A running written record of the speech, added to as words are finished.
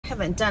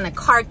Haven't done a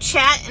car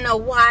chat in a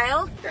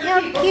while. How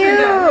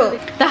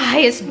cute! The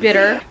highest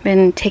bidder.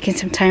 Been taking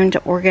some time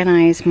to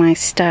organize my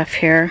stuff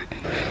here.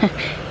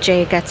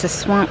 Jay got the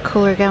swamp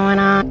cooler going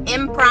on.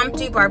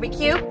 Impromptu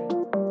barbecue.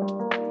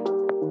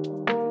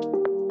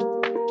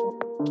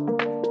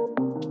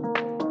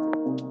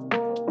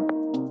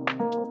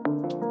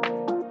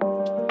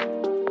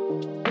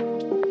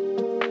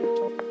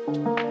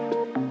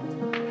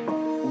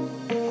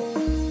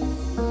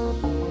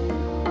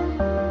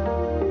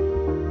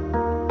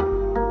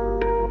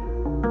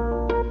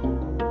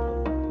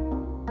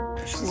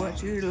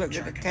 You look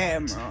at the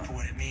camera.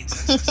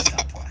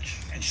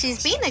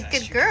 She's being a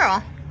good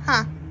girl,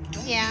 huh?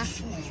 Yeah.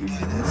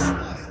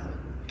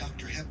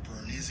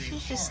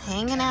 She's just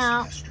hanging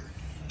out.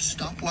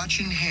 Stop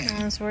watching him.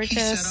 As we're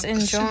just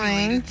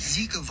enjoying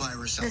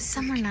the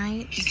summer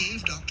night.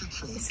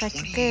 It's like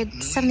a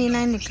good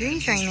 79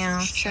 degrees right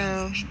now,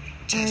 so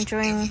I'm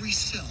enjoying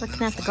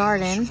looking at the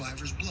garden.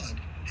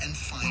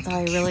 Although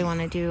I really want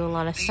to do a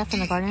lot of stuff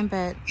in the garden,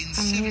 but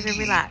I'm here to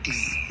relax.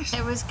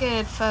 It was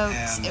good,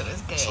 folks. It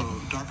was good.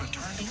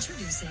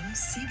 Introducing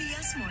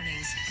CBS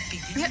Mornings.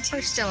 Yep,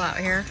 we're still out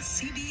here.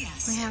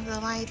 We have the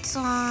lights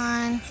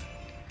on.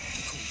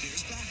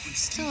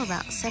 Still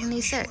about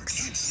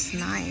 76. It's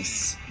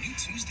nice.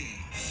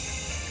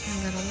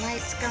 And little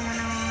lights going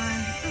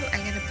on. Ooh, I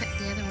gotta put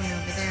the other one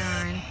over there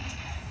on.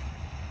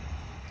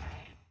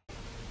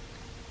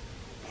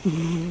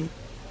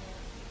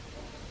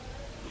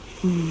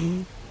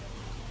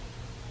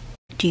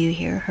 Do you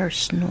hear her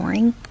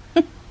snoring?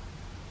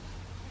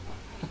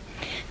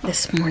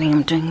 This morning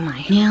I'm doing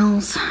my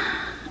nails.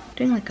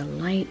 Doing like a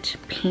light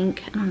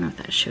pink. I don't know if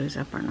that shows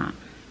up or not.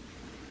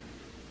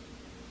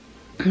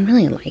 I'm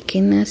really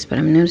liking this, but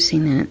I'm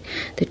noticing that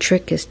the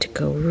trick is to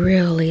go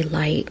really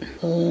light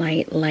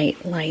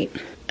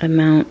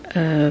amount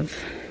of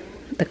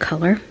the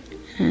color.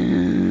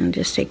 And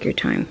just take your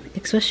time,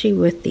 especially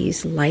with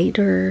these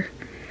lighter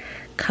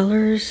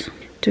colors.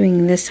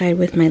 Doing this side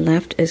with my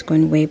left is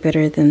going way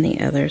better than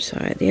the other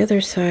side. The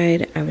other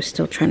side, I was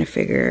still trying to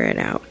figure it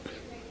out.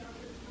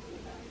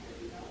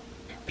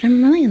 But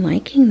I'm really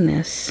liking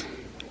this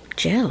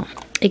gel.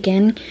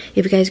 Again,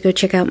 if you guys go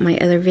check out my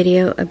other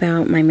video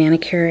about my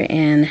manicure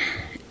and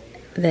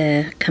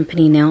the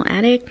company Nail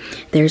Addict,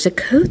 there's a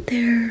code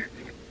there.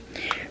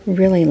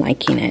 Really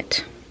liking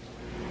it.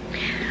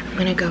 I'm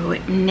gonna go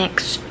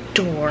next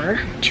door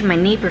to my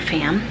neighbor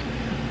fam.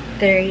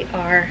 They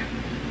are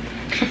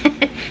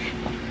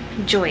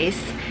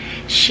Joyce.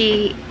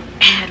 She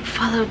had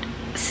followed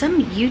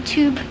some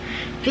YouTube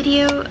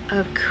video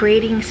of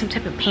creating some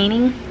type of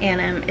painting,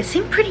 and it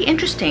seemed pretty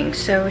interesting,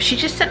 so she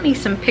just sent me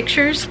some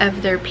pictures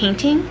of their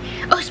painting.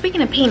 Oh,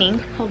 speaking of painting,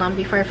 hold on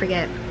before I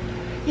forget.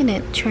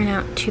 Didn't turn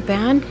out too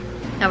bad.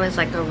 That was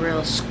like a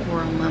real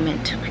squirrel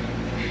moment.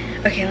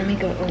 Okay, let me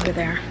go over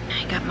there.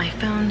 I got my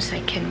phone so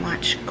I can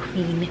watch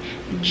Queen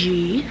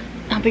G.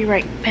 I'll be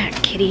right back,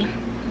 kitty.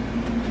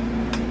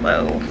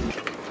 Whoa.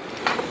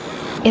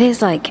 It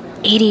is like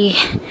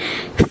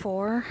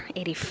 84,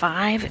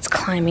 85. It's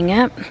climbing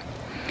up.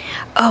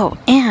 Oh,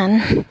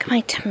 and look at my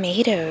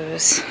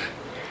tomatoes.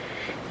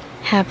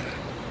 Have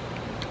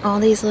all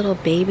these little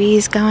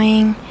babies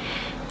going.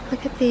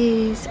 Look at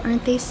these.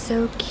 Aren't they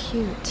so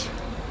cute?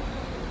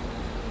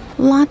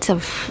 Lots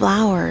of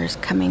flowers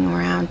coming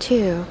around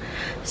too.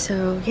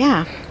 So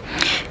yeah,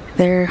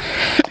 they're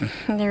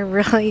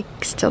really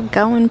still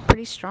going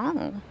pretty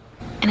strong.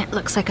 And it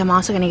looks like I'm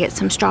also gonna get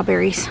some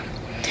strawberries.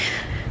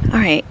 All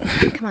right,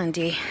 come on,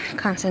 Dee,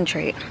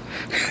 concentrate.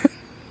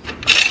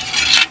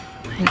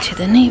 Into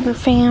the neighbor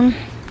fam.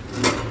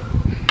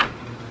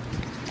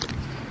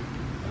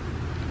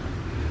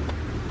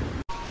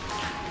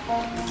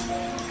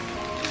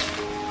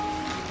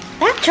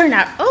 That turned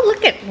out, oh,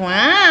 look at,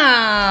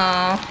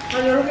 wow.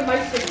 Oh, look at my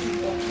sick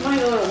people. My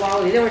little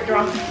Wally, they were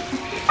drunk.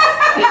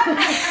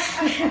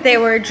 They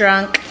were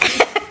drunk.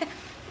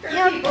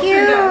 How cute.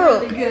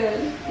 Really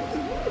good.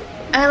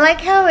 I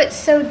like how it's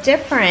so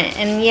different,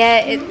 and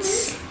yet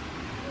it's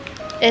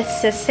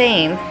the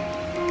same.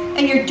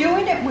 And you're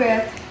doing it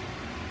with,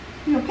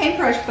 you know,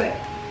 paintbrush, but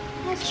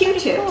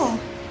Q-tips. Cool.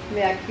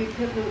 Yeah,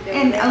 Q-tip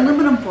And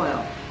aluminum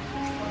foil.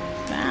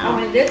 Wow. Oh,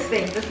 and this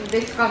thing,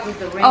 this causes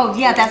the rain. Oh,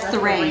 yeah, that's the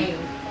rain.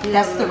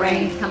 That's the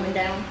rain. Rain's coming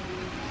down.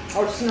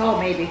 Or snow,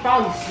 maybe.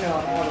 Probably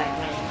snow, more like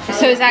rain.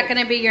 So is that going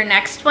to be your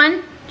next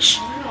one?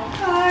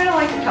 Oh, I don't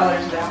like the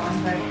colors of that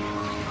one, but...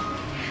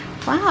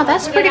 Wow,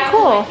 that's pretty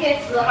cool.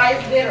 It's the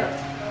highest bidder.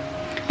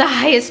 The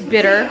highest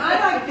bidder.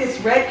 I like this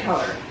red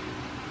color.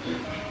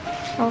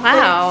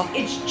 Wow.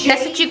 It's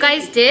That's what you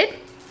guys did?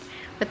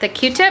 With the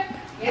Q-tip?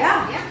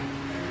 Yeah.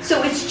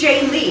 So it's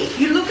Jay Lee. If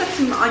you look up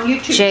some on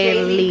YouTube,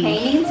 Jay Lee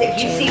paintings. If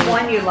you see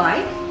one you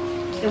like,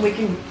 then we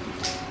can,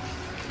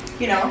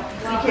 you know,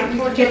 we can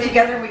get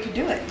together and we can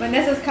do it.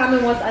 Vanessa's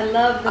comment was, I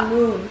love the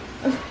moon.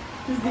 This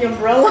is the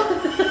umbrella.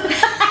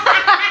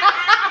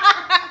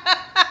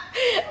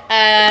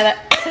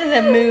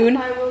 The moon.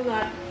 I will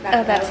not.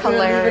 Oh, that's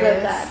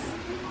hilarious. That.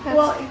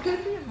 Well, it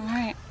could be.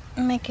 Alright,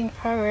 I'm making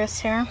progress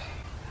here.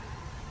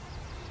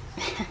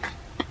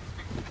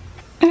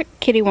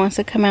 Kitty wants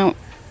to come out.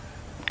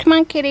 Come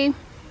on, Kitty.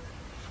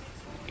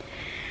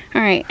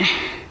 Alright.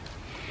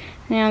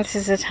 Now this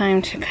is the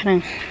time to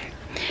kind of...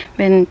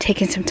 been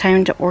taking some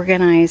time to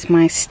organize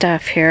my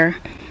stuff here.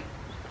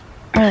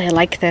 I really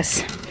like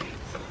this.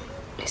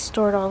 I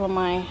stored all of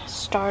my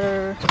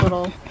starter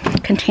little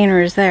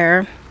containers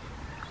there.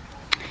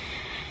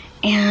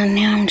 And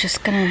now I'm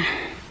just gonna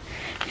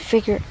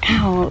figure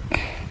out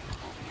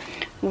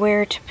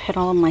where to put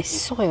all of my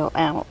soil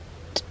out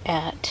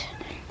at.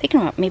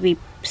 Thinking about maybe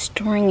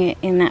storing it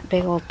in that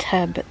big old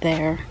tub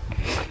there.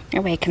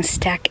 That way I can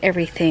stack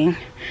everything.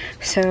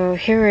 So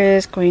here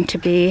is going to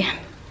be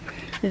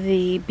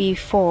the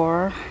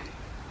before.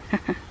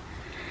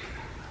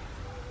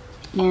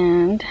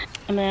 And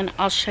then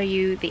I'll show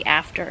you the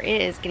after.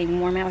 It is getting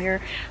warm out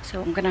here,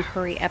 so I'm gonna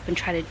hurry up and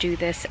try to do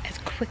this as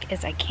quick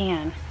as I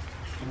can.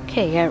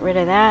 Okay, got rid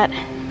of that.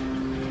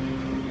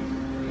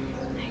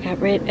 I got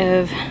rid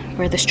of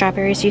where the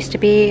strawberries used to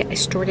be. I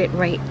stored it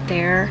right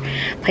there.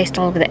 Placed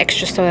all of the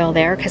extra soil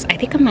there because I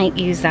think I might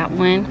use that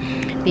one.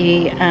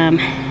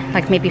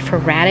 Like maybe for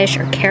radish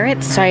or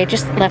carrots. So I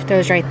just left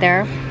those right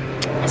there.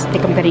 I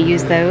think I'm going to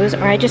use those,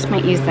 or I just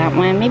might use that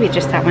one. Maybe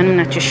just that one, I'm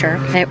not too sure.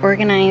 I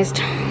organized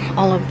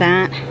all of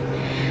that,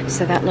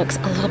 so that looks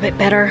a little bit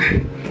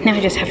better. Now I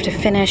just have to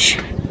finish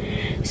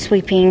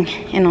sweeping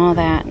and all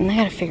that, and I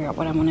got to figure out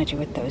what I want to do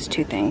with those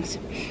two things.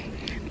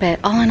 But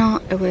all in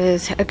all, it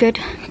was a good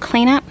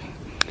cleanup.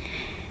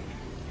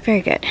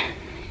 Very good.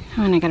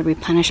 Oh, and I got to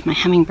replenish my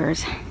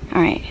hummingbirds.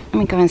 All right, let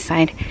me go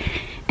inside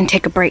and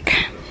take a break.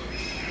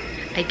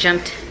 I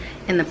jumped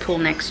in the pool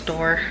next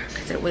door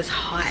because it was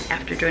hot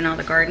after doing all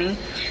the gardening.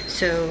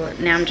 So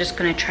now I'm just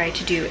going to try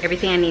to do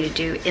everything I need to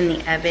do in the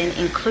oven,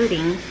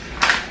 including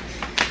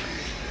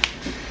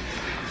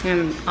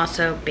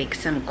also bake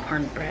some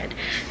cornbread.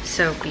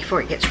 So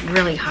before it gets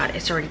really hot,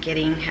 it's already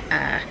getting,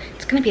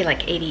 it's going to be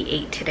like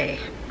 88 today.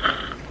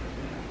 I'm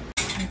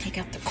going to take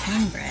out the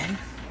cornbread.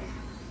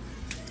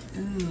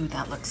 Ooh,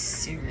 that looks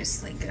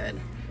seriously good.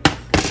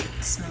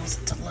 It smells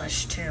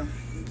delish too.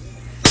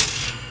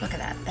 Look at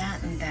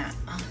that and that,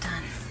 all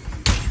done.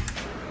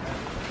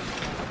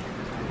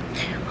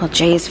 Well,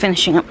 Jay is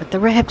finishing up with the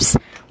ribs.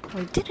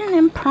 We did an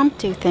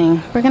impromptu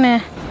thing. We're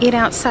gonna eat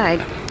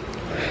outside.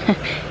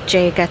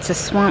 Jay got a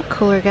swamp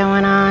cooler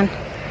going on.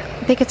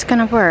 I think it's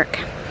gonna work.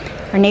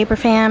 Our neighbor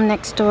fam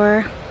next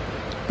door,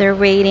 they're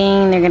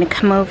waiting. They're gonna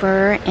come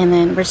over, and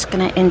then we're just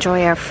gonna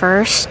enjoy our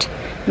first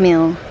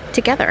meal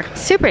together.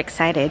 Super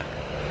excited.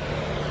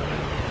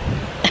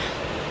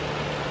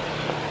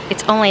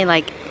 It's only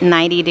like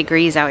 90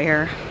 degrees out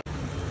here.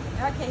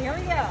 Okay, here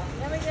we go.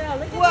 Here we go.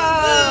 Look at Whoa!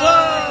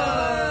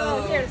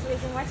 Whoa! Here, so we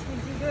can watch me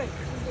do good.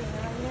 She's doing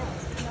everything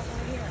else. It's not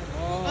over here.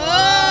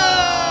 Whoa!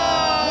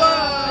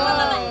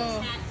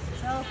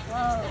 So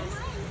close.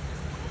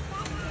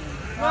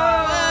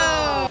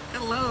 Whoa!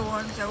 The little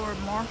ones that were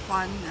more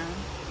fun now.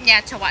 Yeah,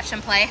 to watch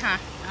them play, huh?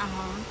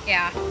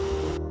 Yeah.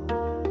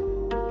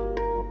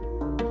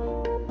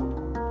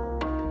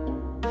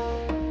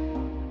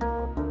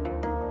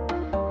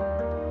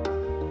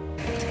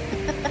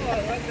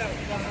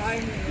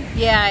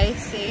 Yeah, I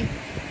see.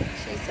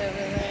 She's over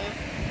there.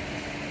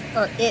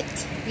 Or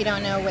it. We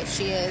don't know what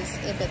she is.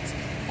 If it's,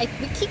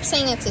 we keep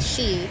saying it's a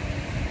she.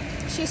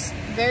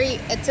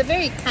 It's a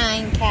very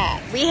kind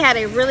cat. We had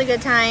a really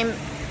good time.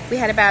 We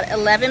had about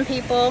 11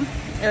 people.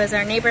 It was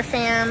our neighbor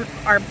fam,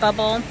 our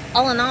bubble.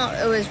 All in all,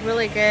 it was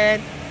really good.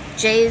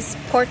 Jay's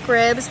pork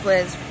ribs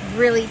was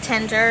really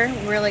tender,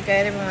 really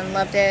good. Everyone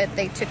loved it.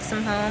 They took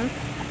some home.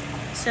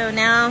 So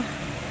now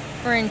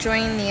we're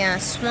enjoying the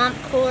swamp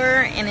cooler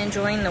and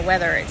enjoying the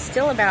weather. It's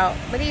still about,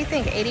 what do you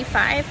think,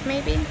 85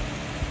 maybe?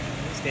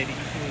 It's 82.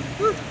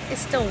 Woo,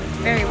 it's still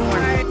very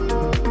warm.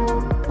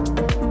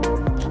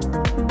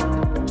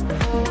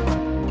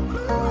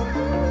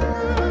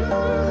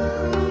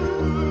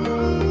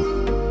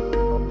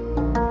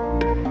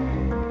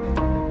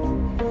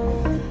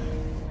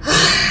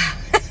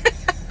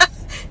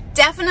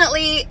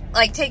 Definitely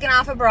like taking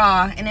off a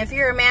bra, and if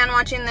you're a man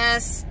watching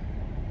this,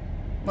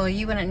 well,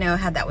 you wouldn't know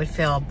how that would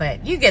feel,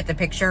 but you get the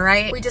picture,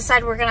 right? We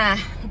decided we're gonna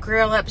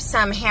grill up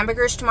some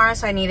hamburgers tomorrow,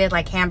 so I needed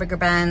like hamburger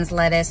buns,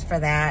 lettuce for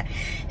that.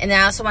 And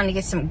then I also wanted to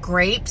get some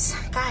grapes.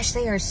 Gosh,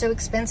 they are so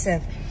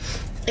expensive.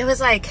 It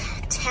was like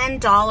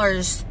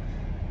 $10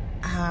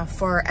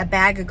 for a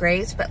bag of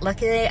grapes, but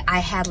luckily I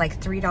had like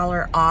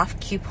 $3 off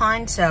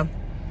coupon, so.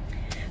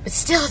 But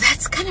still,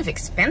 that's kind of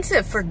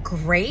expensive for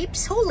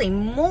grapes. Holy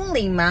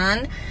moly,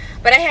 man.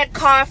 But I had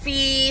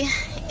coffee,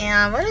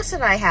 and what else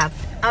did I have?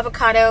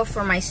 Avocado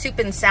for my soup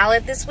and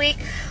salad this week.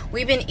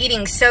 We've been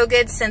eating so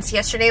good since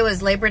yesterday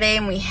was Labor Day,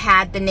 and we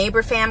had the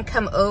neighbor fam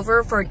come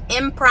over for an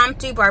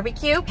impromptu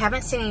barbecue.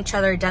 Haven't seen each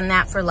other done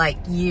that for like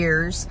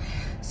years.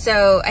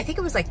 So I think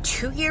it was like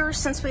 2 years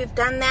since we've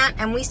done that,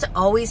 and we used to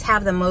always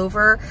have them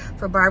over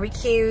for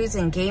barbecues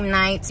and game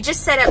nights. We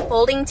just set up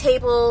folding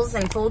tables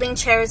and folding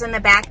chairs in the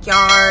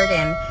backyard,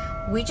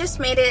 and we just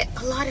made it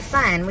a lot of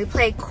fun. We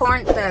played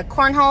the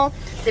cornhole,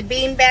 the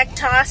beanbag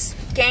toss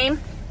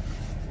game.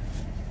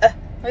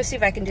 Let's see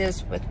if I can do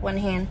this with one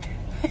hand.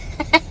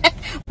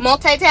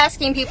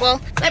 Multitasking,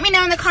 people. Let me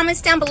know in the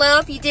comments down below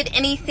if you did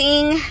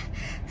anything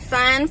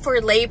fun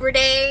for Labor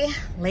Day.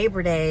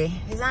 Labor Day,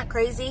 isn't that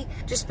crazy?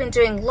 Just been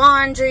doing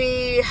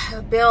laundry,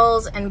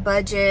 bills, and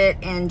budget,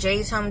 and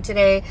Jay's home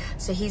today,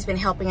 so he's been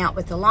helping out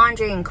with the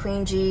laundry, and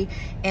Queen G,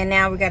 and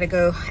now we gotta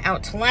go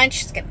out to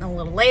lunch. It's getting a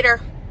little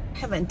later.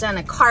 Haven't done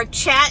a car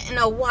chat in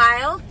a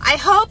while. I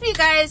hope you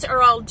guys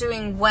are all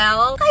doing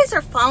well. You guys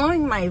are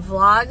following my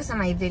vlogs and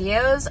my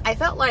videos. I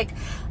felt like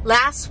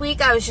last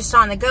week I was just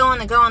on the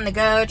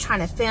go,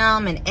 trying to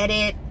film and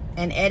edit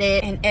and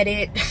edit and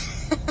edit.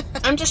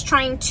 I'm just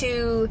trying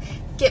to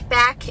get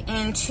back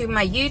into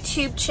my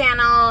YouTube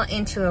channel,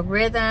 into a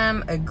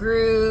rhythm, a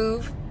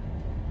groove,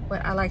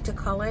 what I like to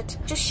call it.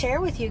 Just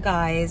share with you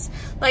guys.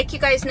 Like you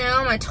guys know,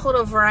 I'm a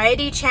total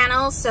variety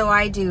channel, so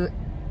I do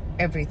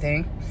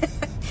everything.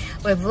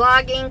 With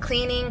vlogging,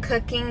 cleaning,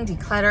 cooking,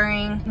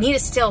 decluttering. Need to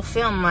still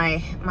film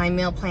my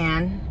meal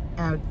plan.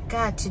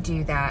 Got to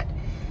do that.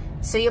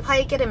 So you'll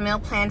probably get a meal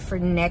plan for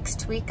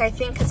next week, I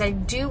think, because I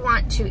do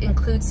want to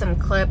include some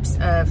clips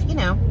of, you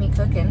know, me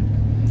cooking.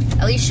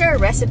 At least share a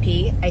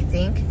recipe, I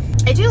think.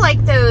 I do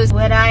like those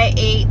what I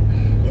ate,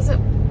 is it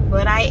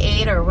what I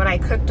ate or what I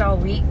cooked all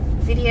week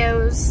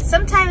videos.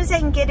 Sometimes I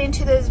can get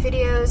into those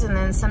videos, and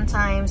then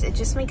sometimes it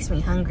just makes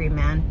me hungry,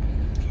 man.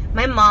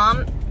 My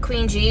mom,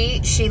 Queen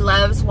G, she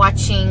loves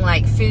watching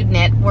like Food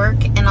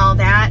Network and all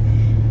that.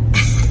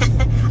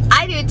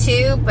 I do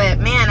too, but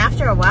man,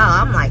 after a while,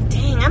 I'm like,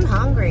 dang, I'm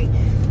hungry.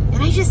 And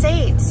I just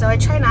ate, so I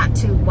try not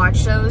to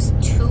watch those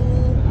too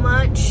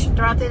much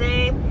throughout the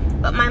day.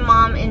 But my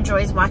mom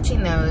enjoys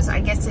watching those.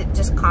 I guess it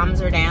just calms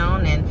her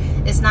down,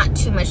 and it's not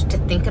too much to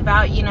think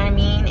about, you know what I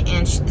mean?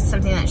 And it's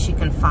something that she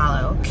can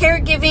follow.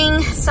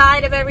 Caregiving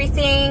side of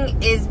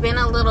everything has been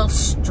a little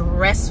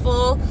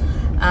stressful.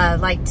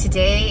 Like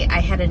today, I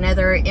had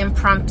another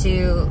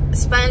impromptu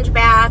sponge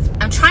bath.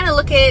 I'm trying to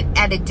look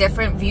at a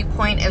different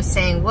viewpoint of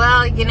saying,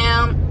 well, you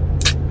know,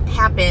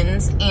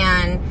 happens.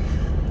 And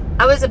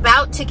I was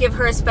about to give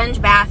her a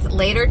sponge bath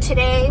later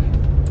today,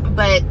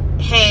 but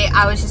hey,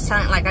 I was just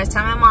telling, like I was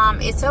telling my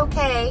mom, it's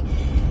okay.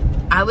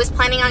 I was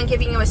planning on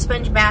giving you a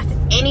sponge bath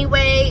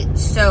anyway,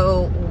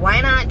 so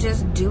why not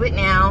just do it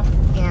now?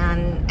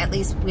 And at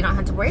least we don't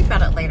have to worry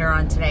about it later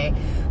on today.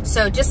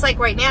 So just like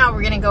right now,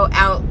 we're gonna go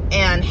out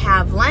and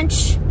have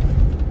lunch,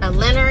 a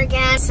dinner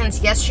again.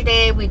 Since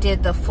yesterday we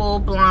did the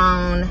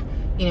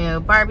full-blown, you know,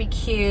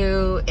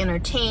 barbecue,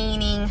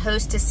 entertaining,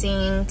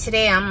 hostessing.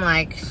 Today I'm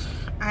like,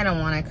 I don't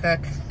wanna cook.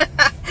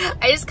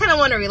 I just kinda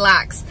wanna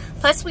relax.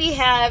 Plus we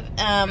have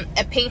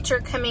a painter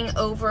coming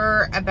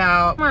over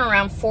about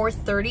around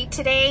 4:30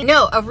 today.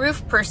 No, a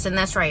roof person,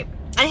 that's right.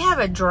 I have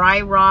a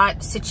dry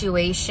rot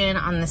situation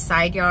on the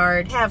side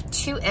yard. I have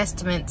 2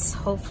 estimates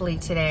hopefully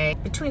today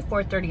between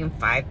 4:30 and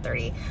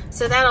 5:30.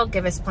 So that'll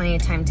give us plenty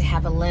of time to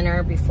have a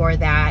dinner before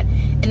that.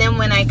 And then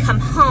when I come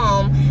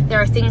home,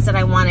 there are things that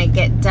I want to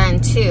get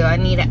done too. I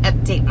need to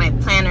update my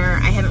planner.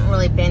 I haven't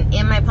really been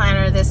in my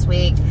planner this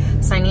week,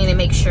 so I need to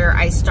make sure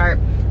I start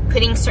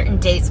putting certain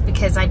dates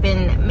because I've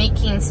been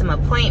making some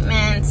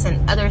appointments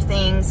and other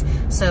things.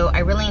 So I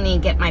really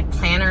need to get my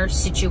planner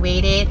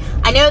situated.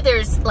 I know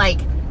there's like,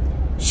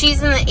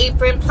 She's in the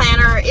Apron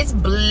planner. It's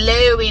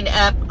blowing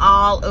up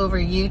all over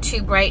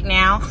YouTube right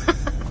now.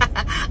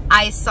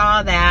 I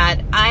saw that.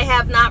 I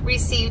have not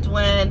received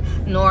one,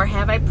 nor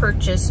have I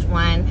purchased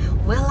one.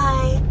 Will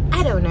I?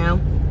 I don't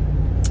know.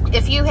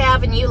 If you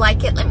have and you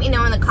like it, let me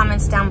know in the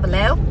comments down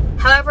below.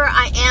 However,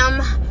 I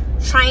am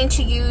trying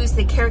to use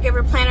the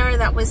caregiver planner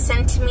that was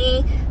sent to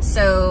me,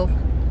 so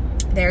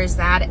there's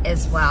that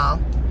as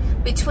well.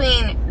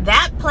 Between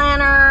that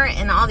planner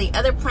and all the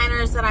other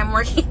planners that I'm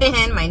working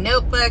in, my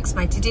notebooks,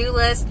 my to-do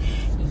list,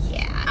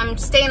 yeah, I'm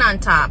staying on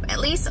top. At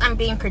least I'm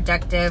being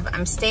productive.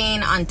 I'm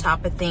staying on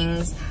top of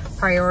things,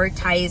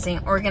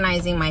 prioritizing,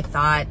 organizing my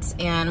thoughts.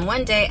 And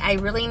one day I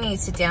really need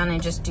to sit down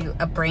and just do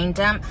a brain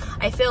dump.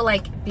 I feel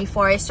like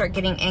before I start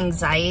getting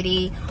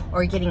anxiety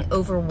or getting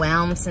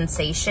overwhelmed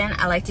sensation,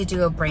 I like to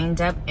do a brain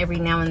dump every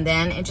now and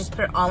then and just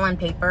put it all on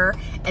paper.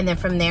 And then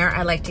from there,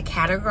 I like to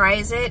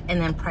categorize it and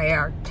then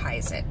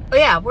prioritize it. Oh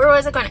yeah, where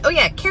was I going? Oh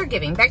yeah,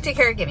 caregiving, back to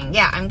caregiving.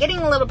 Yeah, I'm getting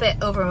a little bit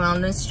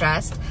overwhelmed and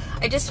stressed.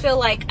 I just feel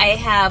like I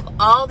have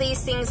all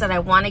these things that I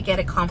want to get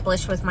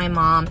accomplished with my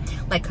mom,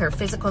 like her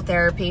physical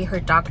therapy, her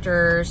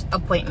doctor's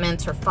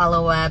appointments, her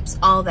follow-ups,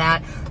 all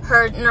that.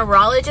 Her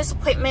neurologist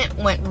appointment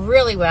went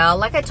really well.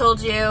 Like I told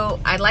you,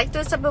 I like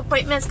those type of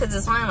appointments because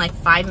it's only like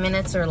 5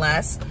 minutes or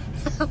less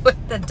with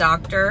the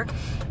doctor.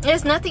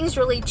 Because nothing's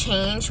really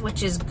changed,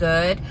 which is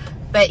good.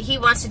 But he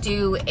wants to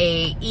do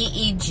a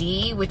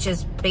EEG, which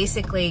is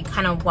basically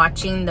kind of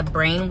watching the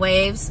brain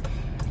waves.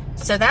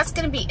 So that's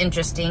going to be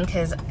interesting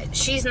because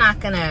she's not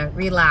going to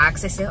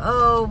relax. They say,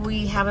 oh,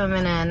 we have him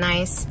in a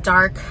nice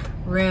dark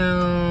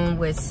room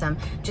with some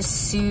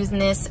just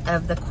soothness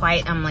of the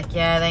quiet. I'm like,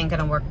 yeah, that ain't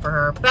going to work for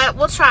her. But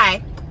we'll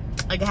try.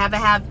 Like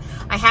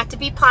I have to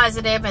be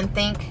positive and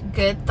think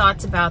good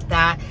thoughts about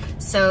that.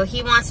 So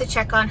he wants to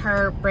check on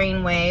her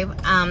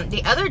brainwave.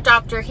 The other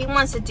doctor, he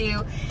wants to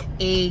do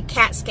a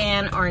CAT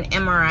scan or an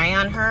MRI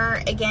on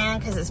her again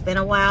because it's been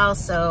a while.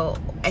 So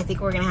I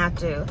think we're gonna have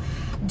to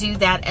do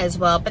that as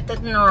well. But the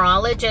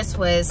neurologist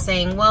was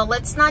saying, well,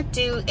 let's not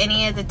do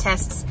any of the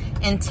tests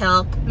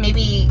until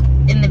maybe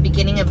in the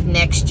beginning of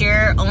next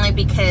year, only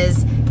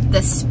because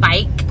the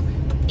spike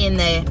in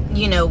the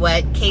you know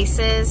what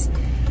cases.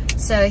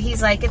 So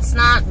he's like, it's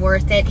not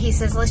worth it. He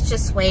says, let's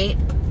just wait.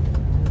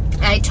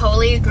 I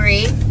totally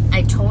agree.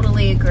 I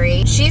totally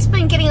agree. She's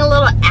been getting a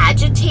little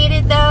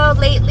agitated though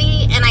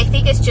lately, and I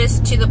think it's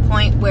just to the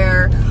point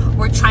where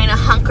we're trying to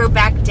hunker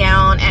back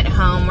down at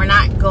home. We're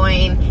not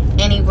going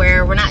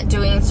anywhere. We're not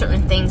doing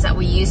certain things that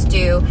we used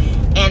to.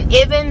 And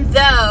even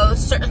though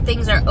certain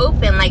things are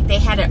open, like they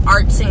had an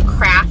arts and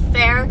craft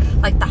fair,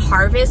 like the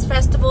Harvest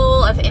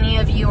Festival. If any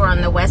of you are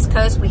on the West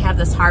Coast, we have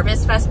this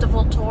Harvest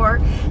Festival tour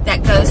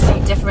that goes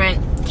through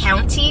different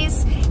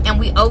counties, and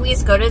we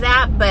always go to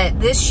that. But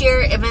this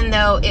year, even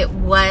though it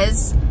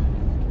was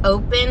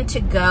open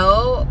to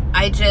go,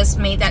 I just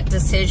made that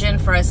decision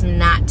for us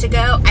not to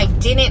go. I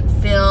didn't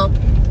feel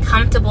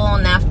comfortable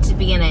enough to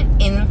be in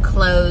an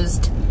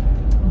enclosed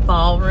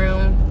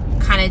ballroom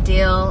kind of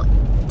deal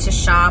to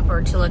shop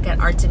or to look at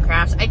arts and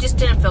crafts. I just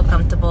didn't feel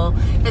comfortable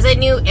because I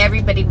knew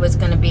everybody was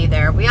going to be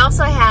there. We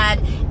also had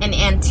an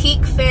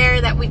antique fair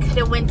that we could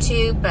have went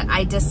to, but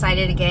I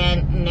decided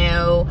again,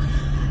 no.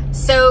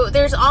 So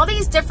there's all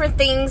these different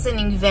things and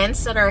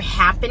events that are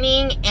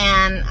happening,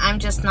 and I'm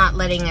just not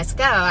letting us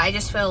go. I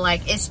just feel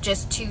like it's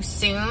just too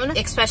soon,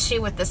 especially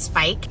with the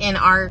spike in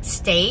our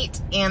state,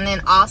 and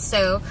then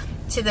also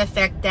to the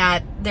fact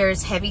that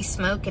there's heavy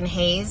smoke and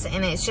haze,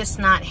 and it's just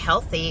not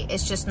healthy.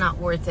 It's just not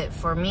worth it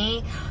for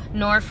me,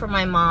 nor for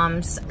my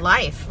mom's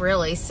life,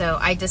 really. So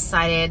I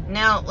decided,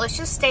 no, let's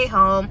just stay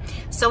home.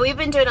 So we've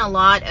been doing a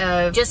lot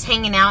of just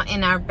hanging out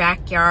in our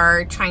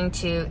backyard, trying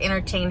to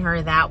entertain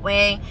her that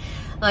way.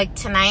 Like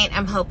tonight,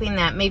 I'm hoping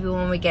that maybe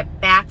when we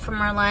get back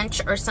from our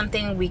lunch or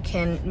something, we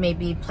can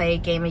maybe play a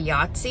game of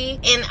Yahtzee.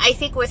 And I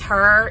think with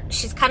her,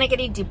 she's kind of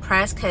getting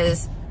depressed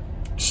because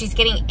she's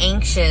getting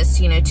anxious,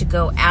 you know, to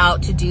go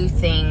out to do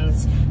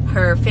things.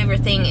 Her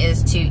favorite thing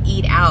is to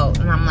eat out.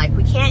 And I'm like,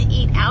 we can't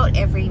eat out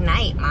every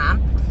night,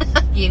 Mom.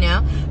 You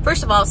know,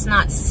 first of all, it's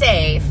not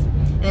safe.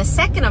 And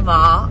second of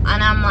all,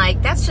 and I'm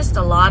like, that's just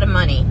a lot of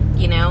money,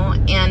 you know,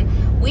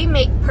 and we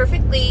make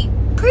pretty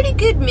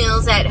good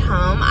meals at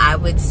home, I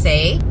would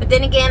say. But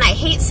then again, I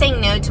hate saying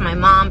no to my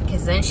mom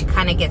because then she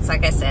kind of gets,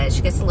 like I said,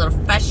 she gets a little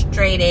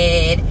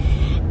frustrated.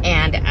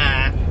 And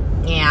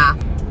yeah.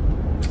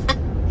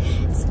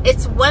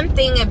 It's one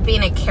thing of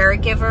being a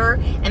caregiver,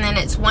 and then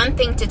it's one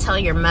thing to tell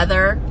your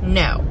mother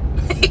no.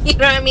 You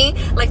know what I mean?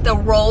 Like the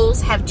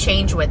roles have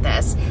changed with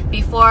us.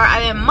 Before,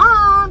 I mean,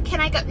 Mom, can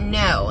I go?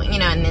 No. You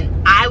know, and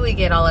then I would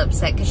get all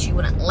upset because she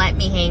wouldn't let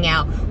me hang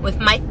out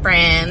with my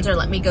friends or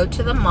let me go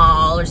to the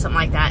mall or something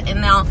like that. And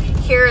now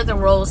here the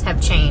roles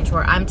have changed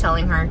where I'm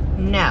telling her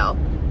no.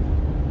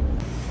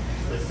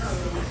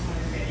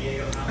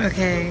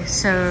 Okay,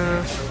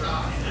 so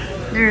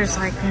there's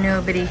like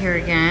nobody here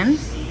again.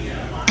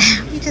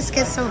 We just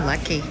get so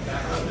lucky.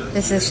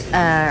 This is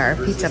our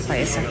pizza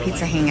place, our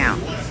pizza hangout.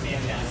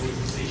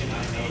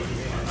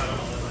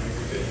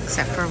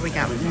 Except for we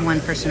got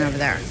one person over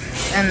there.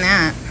 And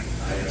that,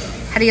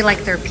 how do you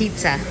like their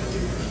pizza?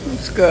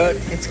 It's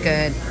good. It's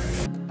good.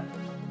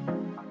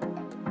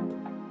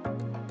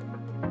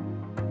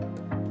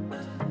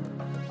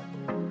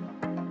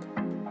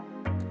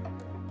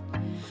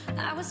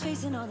 I was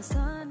facing all the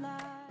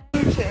sunlight.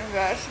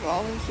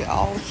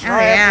 All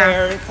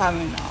strawberry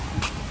coming on.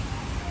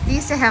 We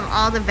used to have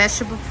all the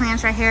vegetable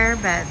plants right here,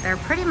 but they're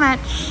pretty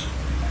much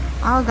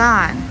all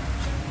gone.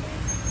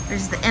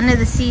 There's the end of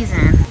the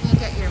season. You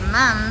get your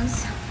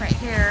mums right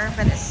here,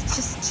 but it's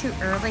just too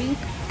early.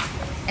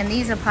 And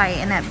these will probably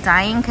end up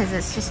dying because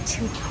it's just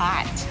too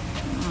hot.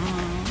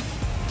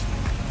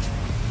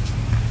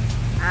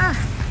 Ah,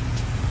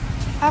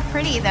 how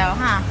pretty though,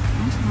 huh?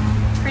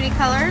 Pretty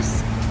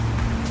colors.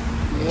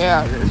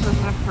 Yeah, this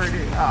is a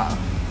pretty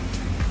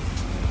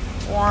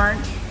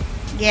orange.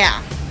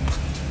 Yeah.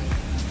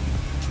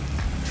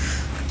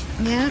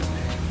 Yeah.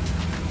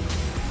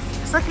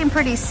 It's looking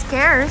pretty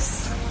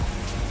scarce.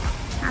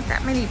 Not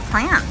that many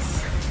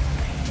plants.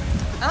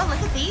 Oh,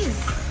 look at these.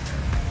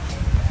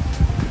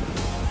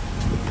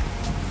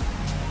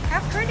 How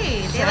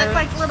pretty. They look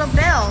like little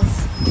bells.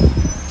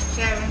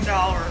 $7.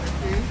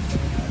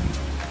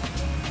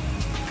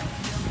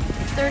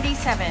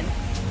 37.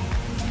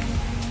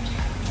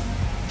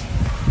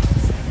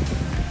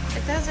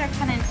 But those are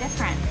kind of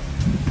different.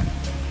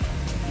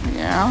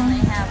 Yeah.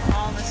 They have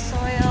all the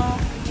soil.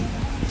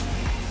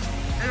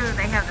 Ooh,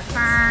 they have the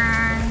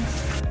ferns.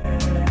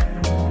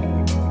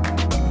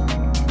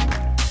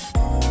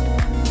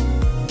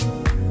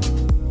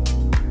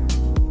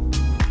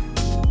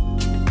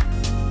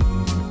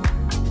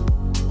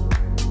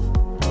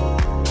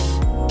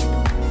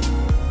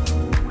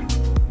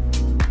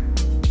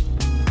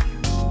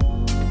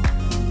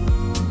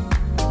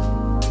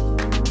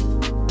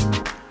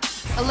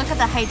 Oh, look at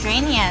the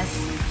hydrangeas.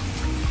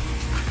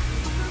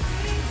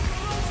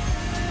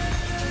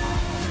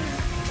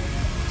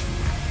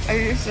 I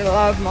used to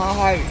love my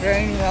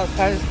hydrangea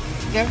because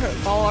different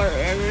color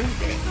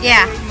everything.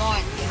 Yeah. Every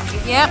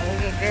month, Yep. it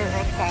was a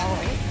different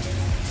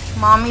color.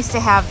 Mom used to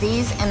have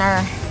these in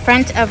our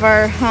front of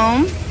our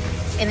home,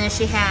 and then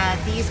she had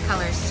these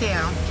colors too.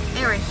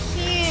 They were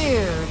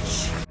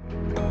huge.